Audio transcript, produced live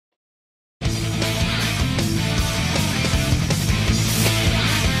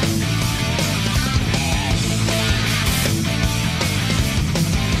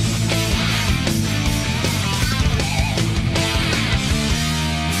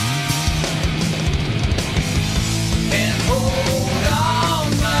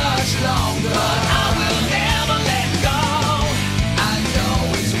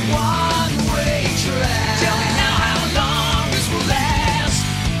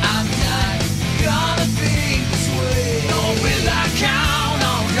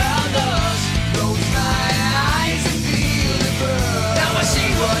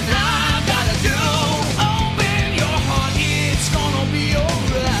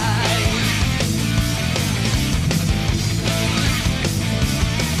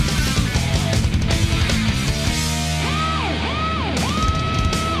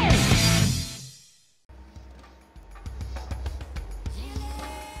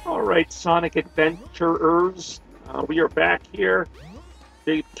Alright, Sonic Adventurers. We are back here.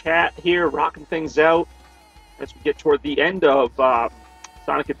 Big Cat here, rocking things out as we get toward the end of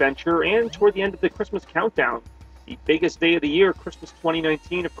Sonic Adventure and toward the end of the Christmas countdown. The biggest day of the year, Christmas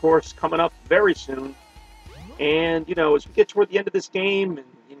 2019, of course, coming up very soon. And, you know, as we get toward the end of this game, and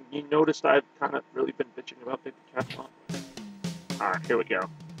you noticed I've kind of really been bitching about Big Cat. Alright, here we go.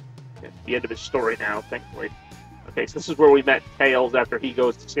 It's the end of his story now, thankfully. Okay, so this is where we met Tails after he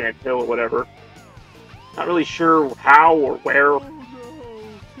goes to Sand Hill or whatever. Not really sure how or where. Not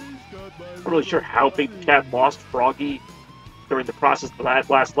really sure how Big Cat lost Froggy during the process of that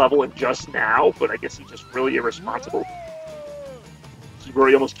last level and just now, but I guess he's just really irresponsible. This is where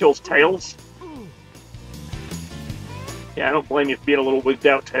he almost kills Tails. Yeah, I don't blame you for being a little wigged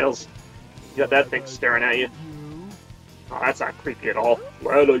out, Tails. You got that thing staring at you. Oh, that's not creepy at all.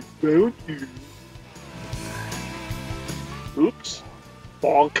 Glad I found you. Oops.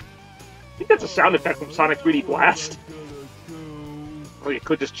 Bonk. I think that's a sound effect from Sonic 3D Blast. Well, you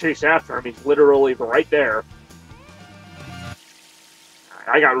could just chase after him. He's literally right there.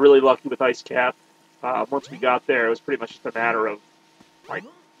 I got really lucky with Ice Cap. Once we got there, it was pretty much just a matter of, like,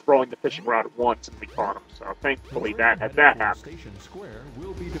 throwing the fishing rod at once and we caught him. So thankfully that happened. Station Square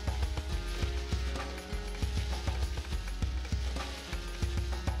will be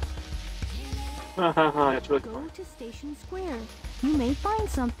That's really Go cool. to Station Square. You may find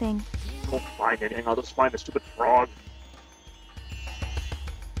something. I won't find anything. I'll just find the stupid frog.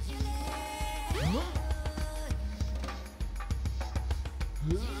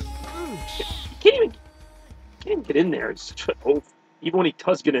 You can't even get in there. It's such an oaf. Even when he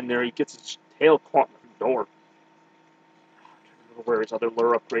does get in there, he gets his tail caught in the door. I don't remember where his other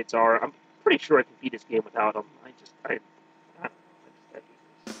lure upgrades are. I'm pretty sure I can beat this game without them. I just hate this.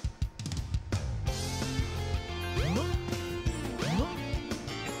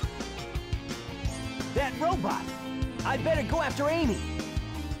 That robot! I better go after Amy!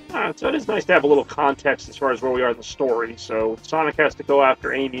 So it is nice to have a little context as far as where we are in the story. So Sonic has to go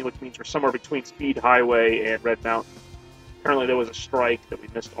after Amy, which means we're somewhere between Speed Highway and Red Mountain. Apparently there was a strike that we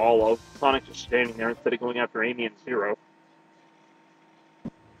missed all of. Sonic's just standing there instead of going after Amy and Zero.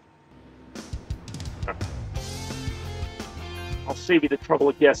 I'll save you the trouble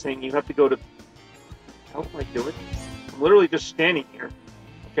of guessing. You have to go to... How do I do it? I'm literally just standing here.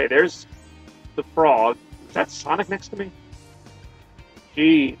 Okay, there's the frog. Is that Sonic next to me?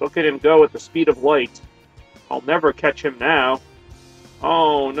 Gee, look at him go at the speed of light. I'll never catch him now.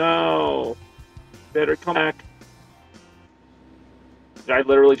 Oh no. Better come back. Did I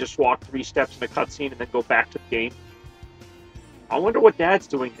literally just walk 3 steps in a cutscene and then go back to the game? I wonder what Dad's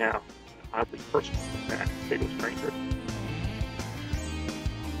doing now. Oddly personal from that. Fatal Stranger.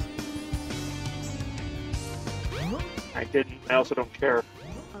 I didn't. I also don't care.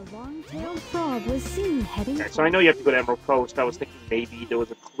 A long-tailed frog was seen heading. Okay, so I know you have to go to Emerald Coast. I was thinking maybe there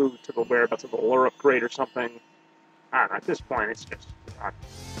was a clue to the whereabouts of the lure upgrade or something. I don't know. At this point, it's just... I'm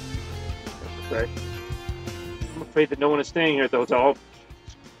afraid that no one is staying here, though. It's all...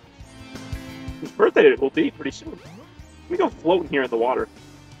 Whose birthday it will be pretty soon. We go floating here in the water.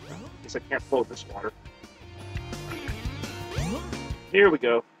 I guess I can't float in this water. Here we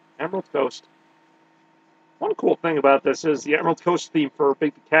go. Emerald Coast. One cool thing about this is the Emerald Coast theme for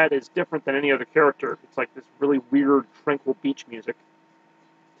Big Cat is different than any other character. It's like this really weird, tranquil beach music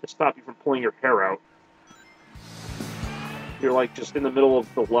to stop you from pulling your hair out. You're like just in the middle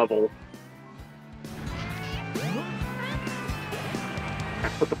of the level.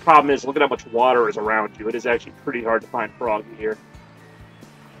 But the problem is, look at how much water is around you. It is actually pretty hard to find Froggy here.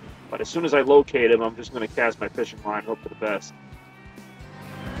 But as soon as I locate him, I'm just going to cast my fishing line, hope for the best.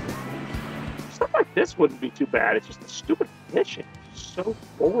 Stuff like this wouldn't be too bad. It's just the stupid fishing. It's just so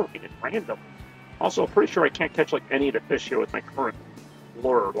boring and random. Also, I'm pretty sure I can't catch like any of the fish here with my current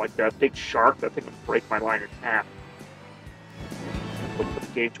lure. Like that big shark, that thing would break my line in half. Look for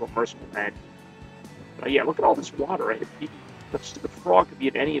the game to a merciful end. But yeah, look at all this water. The stupid frog could be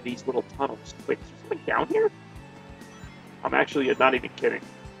in any of these little tunnels. Wait, is there something down here? I'm actually not even kidding.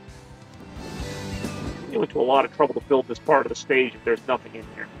 You went to a lot of trouble to build this part of the stage if there's nothing in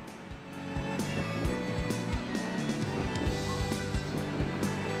here.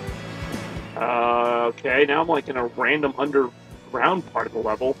 Okay, now I'm like in a random underground part of the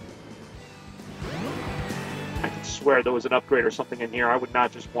level. I can swear there was an upgrade or something in here. I would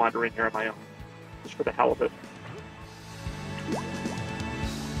not just wander in here on my own. Just for the hell of it.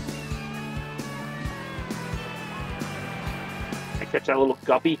 I catch that little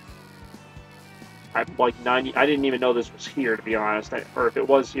guppy. I'm like 90. I didn't even know this was here, to be honest. Or if it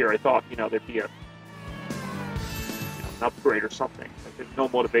was here, I thought, you know, there'd be a an upgrade or something. Like, there's no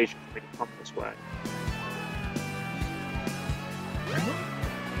motivation for me to come this way.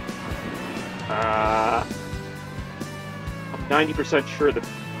 I'm 90% sure that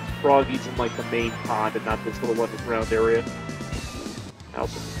Froggy's in like the main pond and not this little underground area.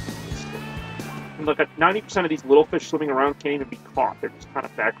 And look, 90% of these little fish swimming around can't even be caught. They're just kind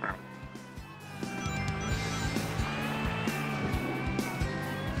of background.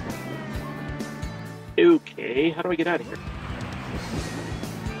 Okay, how do I get out of here?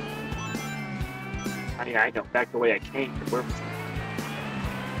 I know, back the way I came. Where was I?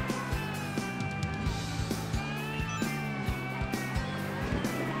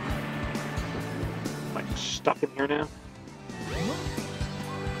 Am I just stuck in here now?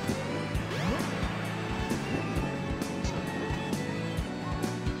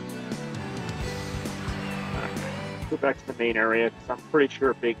 Go back to the main area, because I'm pretty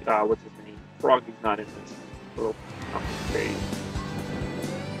sure big, what's his name? Froggy's not in this little stage.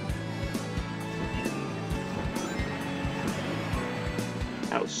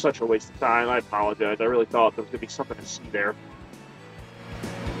 That was such a waste of time. I apologize. I really thought there was going to be something to see there.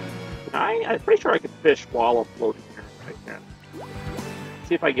 I'm pretty sure I can fish while I'm floating here. I can.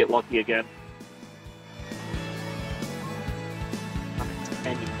 See if I get lucky again. Not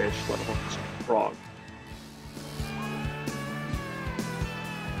any fish, let alone just a frog.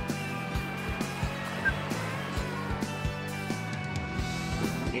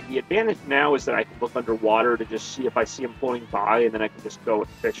 And the advantage now is that I can look underwater to just see if I see them floating by, and then I can just go and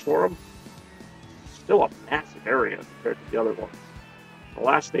fish for them. Still a massive area compared to the other ones. The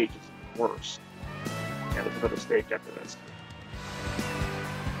last stage is worse. Yeah, there's another stage after this.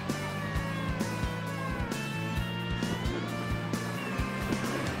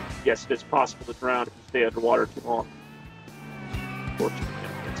 Yes, it is possible to drown if you stay underwater too long. Fortunately,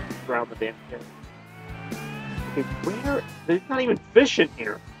 it's drown the damn thing. Okay, where? There's not even fish in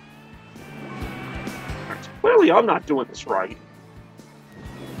here. Right, so clearly, I'm not doing this right.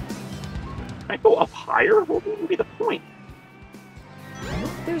 Can I go up higher? What would be the point?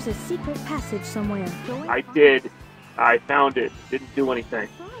 There's a secret passage somewhere. I did. I found it. Didn't do anything.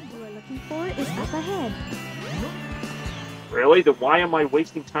 The frog you are looking for is up ahead. Really? Then why am I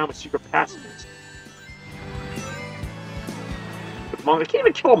wasting time with secret passages? The monkey. I can't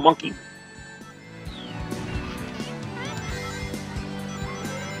even kill a monkey.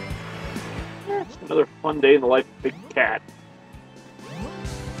 It's another fun day in the life of Big Cat.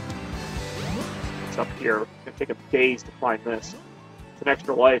 It's up here. It's gonna take them days to climb this. It's an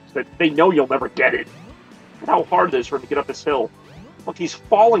extra life, but they know you'll never get it. Look at how hard it is for him to get up this hill. Look, he's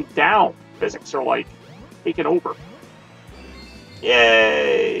falling down. Physics are like taking over.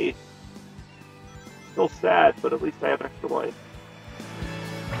 Yay! Still sad, but at least I have an extra life.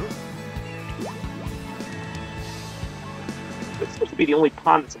 This seems to be the only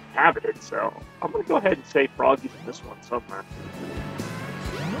pond that's inhabited, so I'm going to go ahead and say Froggy's in this one somewhere.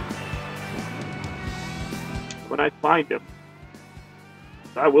 When I find him,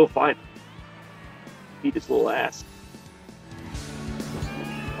 I will find him. Beat his little ass.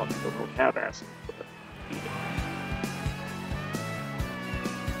 Well, I don't really have ass, but beat him.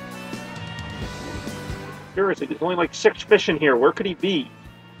 Seriously, there's only like 6 fish in here. Where could he be?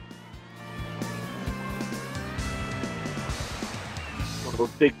 One of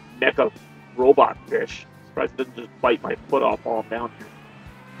those big mecha robot fish. Surprised it doesn't just bite my foot off while I'm down here.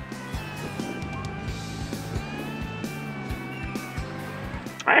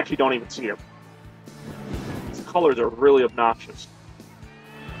 I actually don't even see him. His colors are really obnoxious.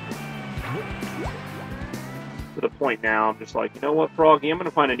 To the point now, I'm just like, you know what, Froggy? I'm going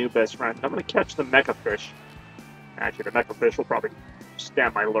to find a new best friend. I'm going to catch the mecha fish. Actually, the mecha fish will probably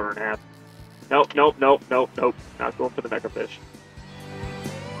stab my lure in half. Nope, nope, nope, nope, nope. Not going for the mecha fish.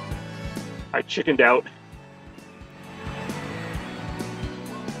 I chickened out.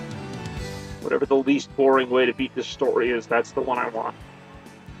 Whatever the least boring way to beat this story is, that's the one I want.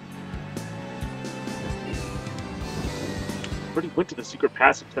 I already went to the secret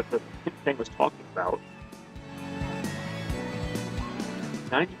passage that the thing was talking about.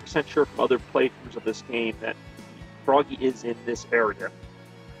 90% sure from other playthroughs of this game that Froggy is in this area.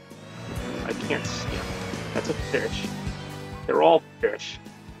 I can't see him. That's a fish. They're all fish.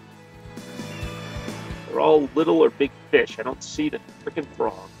 They're all little or big fish. I don't see the freaking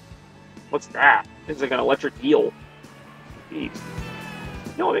frog. What's that? It's like an electric eel. Jeez.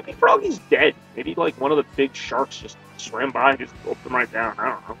 No, maybe Froggy's dead. Maybe like one of the big sharks just swam by and just gulped him right down. I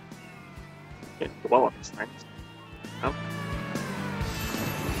don't know. Can't dwell on these things. No?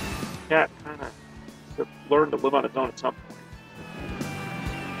 Cat kind of learn to live on its own at some point.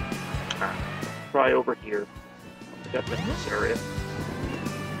 Try over here. Definitely in this area.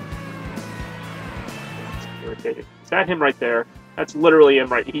 It's irritating. Is that him right there? That's literally him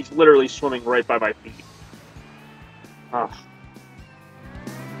right. He's literally swimming right by my feet. Ugh.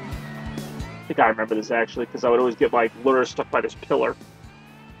 I think I remember this actually, because I would always get my lure stuck by this pillar.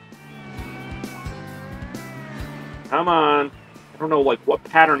 Come on. I don't know like what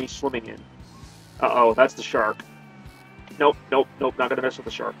pattern he's swimming in. Uh-oh, that's the shark. Nope, nope, nope, not gonna mess with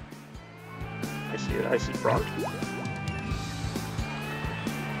the shark. I see it, I see Froggy.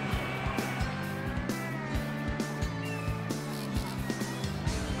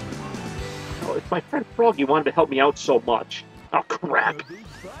 Oh, if my friend Froggy wanted to help me out so much. Oh, crap. Can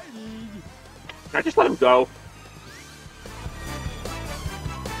I just let him go?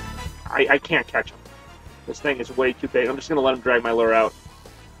 I can't catch him. This thing is way too big. I'm just gonna let him drag my lure out.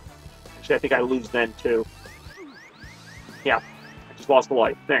 Actually, I think I lose then, too. Yeah, I just lost a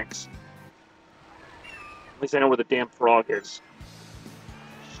life. Thanks. At least I know where the damn frog is.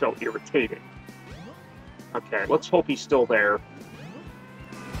 So irritating. Okay, let's hope he's still there.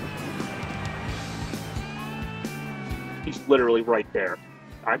 He's literally right there.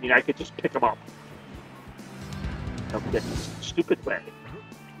 I mean, I could just pick him up. Don't get this stupid way.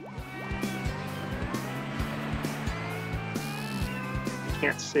 I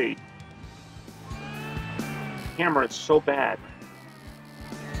can't see. The camera is so bad.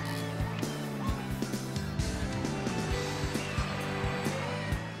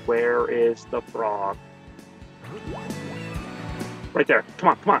 Where is the frog? Right there. Come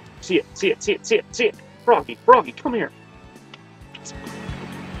on, come on. See it, see it, see it, see it, see it. Froggy, Froggy, come here.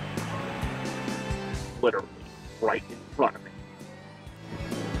 Literally right in front of me.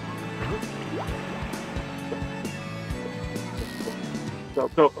 Go,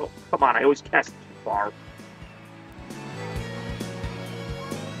 go, oh, come on, I always cast it too far.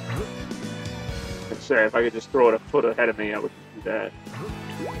 I'd say if I could just throw it a foot ahead of me, I would do that.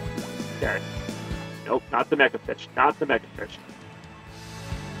 Okay. Nope, not the mega fish, not the mega fish.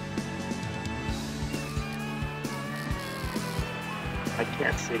 I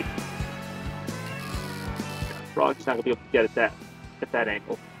can't see. Frog's not gonna be able to get at that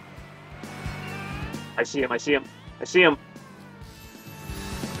angle. I see him, I see him, I see him.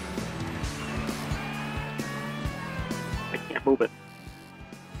 I can't move it.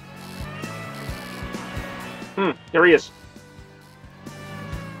 There he is.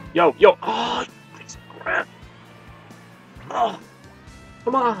 Yo, yo, oh, piece of crap. Oh,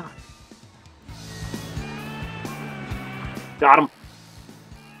 come on. Got him.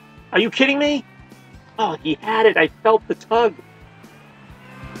 Are you kidding me? Oh, he had it. I felt the tug.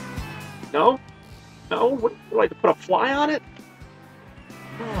 No? No? What, do I have to put a fly on it?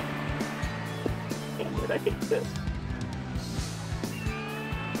 Oh. Damn it, I hate this.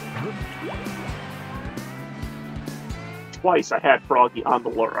 Twice I had Froggy on the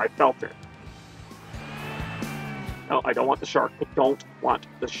lure. I felt it. No, I don't want the shark. I don't want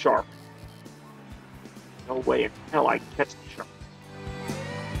the shark. No way in hell I can catch the shark.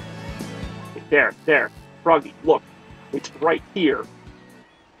 There, there. Froggy, look. It's right here.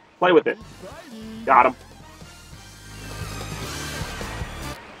 Play with it. Got him.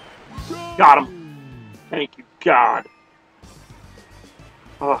 Got him. Thank you, God.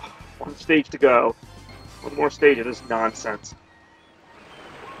 Oh, one stage to go. One more stage of this nonsense.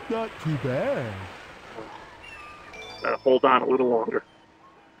 Not too bad. Gotta hold on a little longer.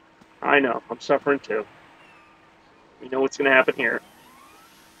 I know, I'm suffering too. We know what's gonna happen here.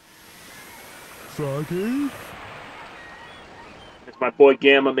 Froggy? It's my boy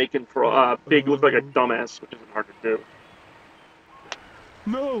Gamma making Big look like a dumbass, which isn't hard to do.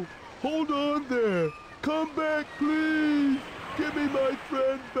 No! Hold on there! Come back, please! Give me my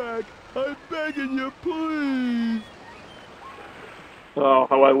friend back! I'm begging you, please! Oh,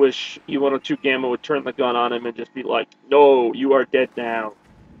 how I wish E102 Gamma would turn the gun on him and just be like, no, you are dead now.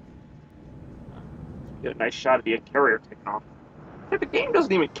 Get a nice shot of the carrier taking off. Like, the game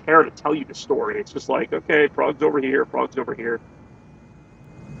doesn't even care to tell you the story. It's just like, okay, Frog's over here, Frog's over here.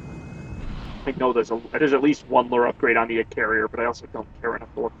 I know there's at least one lure upgrade on the carrier, but I also don't care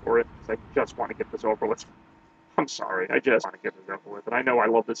enough to look for it, because I just want to get this over with. I'm sorry, I just want to get this over with. And I know I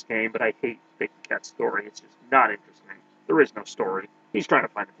love this game, but I hate Big Cat's story. It's just not interesting. There is no story. He's trying to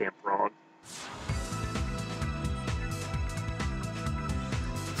find a damn frog.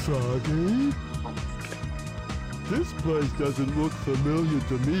 Froggy? This place doesn't look familiar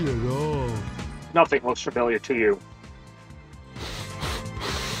to me at all. Nothing looks familiar to you.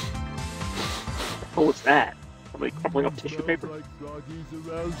 What was that? Somebody crumpling up tissue paper? Like Froggy's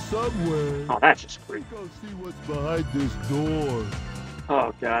around somewhere. Oh, that's just creepy. Go see what's behind this door.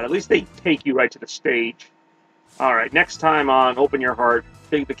 Oh, God. At least they take you right to the stage. All right, next time on Open Your Heart,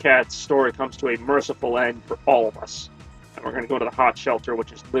 Big the Cat's story comes to a merciful end for all of us. And we're going to go to the hot shelter,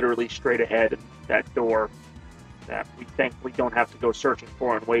 which is literally straight ahead, and that door that we thankfully don't have to go searching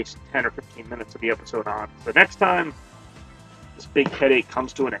for and waste 10 or 15 minutes of the episode on. So next time, this big headache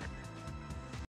comes to an end.